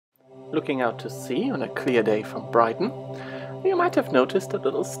Looking out to sea on a clear day from Brighton, you might have noticed that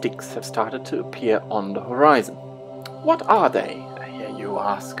little sticks have started to appear on the horizon. What are they, I hear you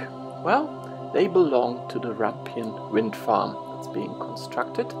ask? Well, they belong to the Rampion Windfarm that's being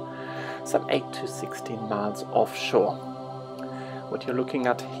constructed some 8 to 16 miles offshore. What you're looking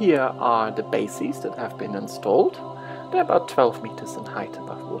at here are the bases that have been installed. They're about 12 meters in height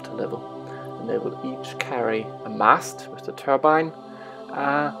above water level, and they will each carry a mast with the turbine,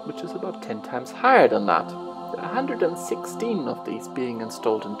 which is about 10 times higher than that. There are 116 of these being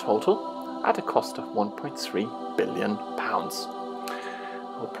installed in total at a cost of £1.3 billion.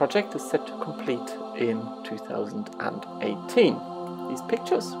 The project is set to complete in 2018. These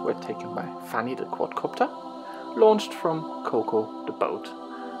pictures were taken by Fanny the quadcopter, launched from Coco the boat,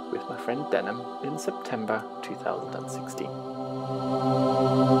 with my friend Denham in September 2016.